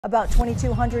About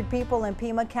 2,200 people in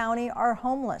Pima County are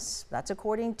homeless. That's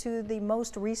according to the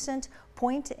most recent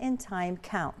point-in-time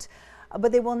count.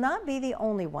 But they will not be the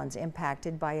only ones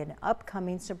impacted by an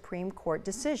upcoming Supreme Court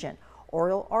decision.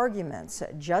 Oral arguments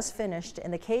just finished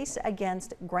in the case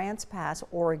against Grants Pass,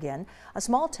 Oregon, a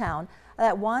small town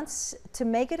that wants to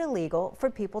make it illegal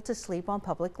for people to sleep on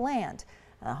public land.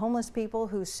 Homeless people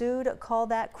who sued call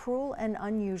that cruel and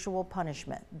unusual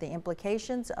punishment. The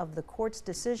implications of the court's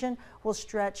decision will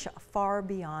stretch far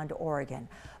beyond Oregon.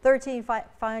 13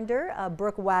 finder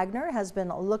Brooke Wagner has been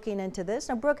looking into this.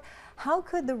 Now, Brooke, how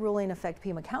could the ruling affect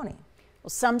Pima County?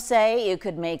 Well, some say it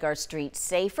could make our streets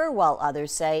safer, while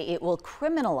others say it will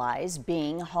criminalize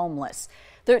being homeless.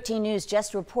 13 News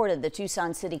just reported the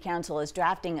Tucson City Council is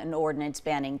drafting an ordinance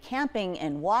banning camping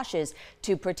in washes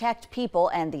to protect people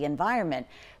and the environment.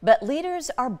 But leaders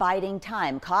are biding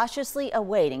time, cautiously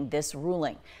awaiting this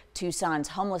ruling. Tucson's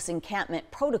homeless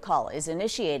encampment protocol is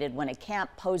initiated when a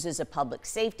camp poses a public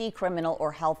safety, criminal,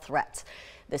 or health threat.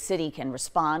 The city can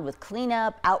respond with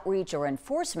cleanup, outreach, or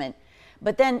enforcement.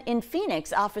 But then in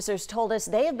Phoenix, officers told us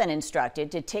they have been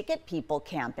instructed to ticket people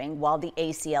camping, while the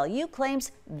ACLU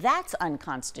claims that's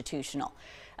unconstitutional.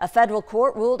 A federal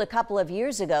court ruled a couple of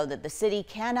years ago that the city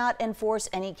cannot enforce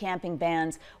any camping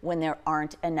bans when there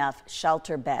aren't enough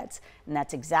shelter beds. And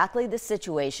that's exactly the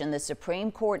situation the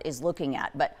Supreme Court is looking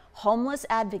at. But homeless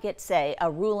advocates say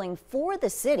a ruling for the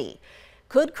city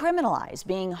could criminalize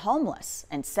being homeless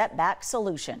and set back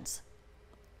solutions.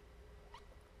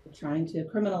 Trying to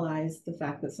criminalize the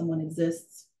fact that someone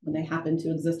exists when they happen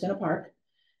to exist in a park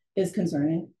is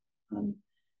concerning.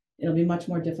 It'll be much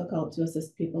more difficult to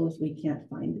assist people if we can't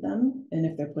find them, and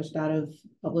if they're pushed out of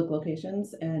public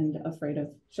locations and afraid of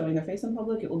showing their face in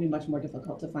public, it will be much more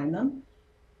difficult to find them,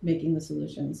 making the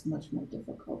solutions much more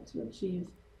difficult to achieve.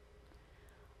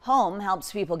 Home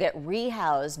helps people get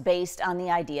rehoused based on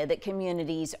the idea that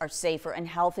communities are safer and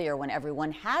healthier when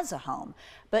everyone has a home.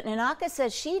 But Nanaka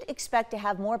says she'd expect to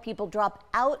have more people drop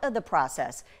out of the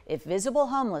process if visible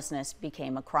homelessness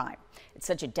became a crime. It's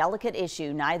such a delicate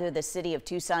issue, neither the city of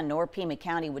Tucson nor Pima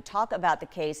County would talk about the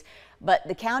case, but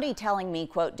the county telling me,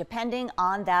 quote, depending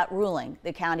on that ruling,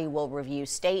 the county will review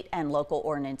state and local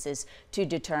ordinances to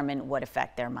determine what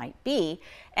effect there might be.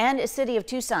 And a city of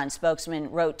Tucson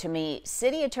spokesman wrote to me,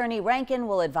 City Attorney Rankin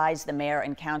will advise the mayor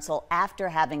and council after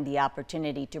having the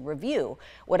opportunity to review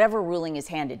whatever ruling is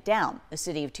handed down. The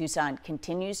city of Tucson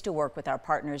continues to work with our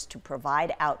partners to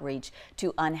provide outreach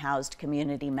to unhoused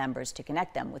community members to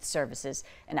connect them with services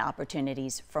and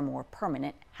opportunities for more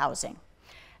permanent housing.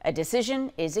 A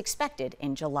decision is expected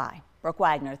in July. Brooke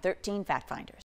Wagner, 13 Fact Finders.